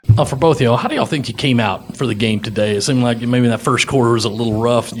For both of y'all, how do y'all think you came out for the game today? It seemed like maybe that first quarter was a little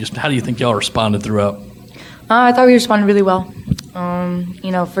rough. Just how do you think y'all responded throughout? I thought we responded really well.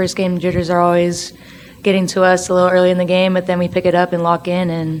 First game jitters are always getting to us a little early in the game, but then we pick it up and lock in,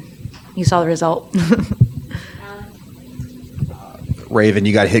 and you saw the result. Raven,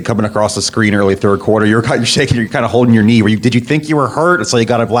 you got hit coming across the screen early third quarter. You're shaking, you're kind of holding your knee. Did you think you were hurt? So you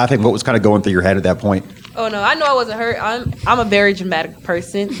got up laughing. What was kind of going through your head at that point? Oh no, I know I wasn't hurt. I'm a very dramatic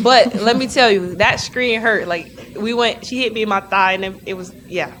person, but let me tell you, that screen hurt. Like she hit me in my thigh, and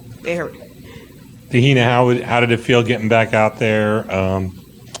it hurt. Hina, how did it feel getting back out there?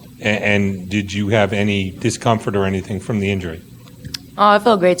 And did you have any discomfort or anything from the injury? Oh, it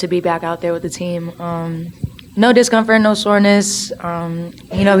felt great to be back out there with the team. No discomfort, no soreness. We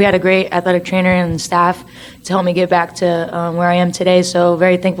had a great athletic trainer and staff to help me get back to where I am today. So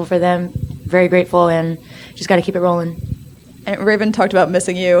very thankful for them, very grateful, and just got to keep it rolling. And Raven talked about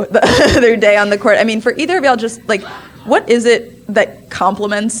missing you the other day on the court. I mean, for either of y'all, just like, what is it that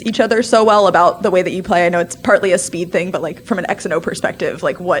complements each other so well about the way that you play? I know it's partly a speed thing, but like from an X and O perspective,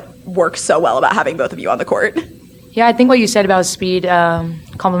 like what works so well about having both of you on the court? Yeah, I think what you said about speed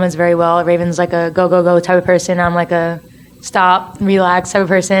complements very well. Raven's like a go, go, go type of person. I'm like a stop, relax type of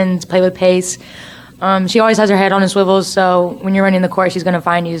person, play with pace. She always has her head on a swivel, so when you're running the court, she's going to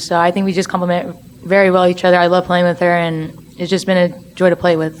find you. So I think we just complement very well each other. I love playing with her, and it's just been a joy to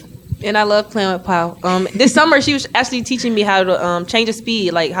play with. And I love playing with Pao. This summer, she was actually teaching me how to change the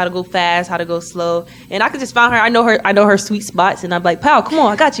speed, like how to go fast, how to go slow. And I could just find her. I know her sweet spots, and I'm like, Pao, come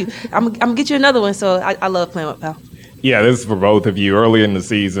on, I got you. I'm gonna get you another one. So I love playing with Pao. Yeah, this is for both of you. Early in the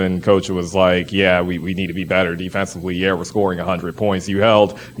season, Coach was like, yeah, we need to be better defensively. Yeah, we're scoring 100 points. You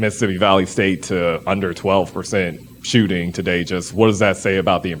held Mississippi Valley State to under 12% shooting today. Just what does that say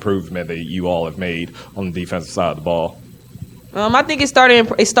about the improvement that you all have made on the defensive side of the ball? I think it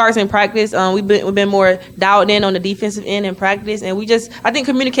starts in practice. We've been more dialed in on the defensive end in practice, and I think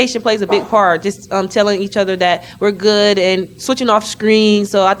communication plays a big part. Just telling each other that we're good and switching off screens.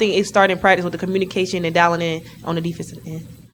 So I think it started in practice with the communication and dialing in on the defensive end.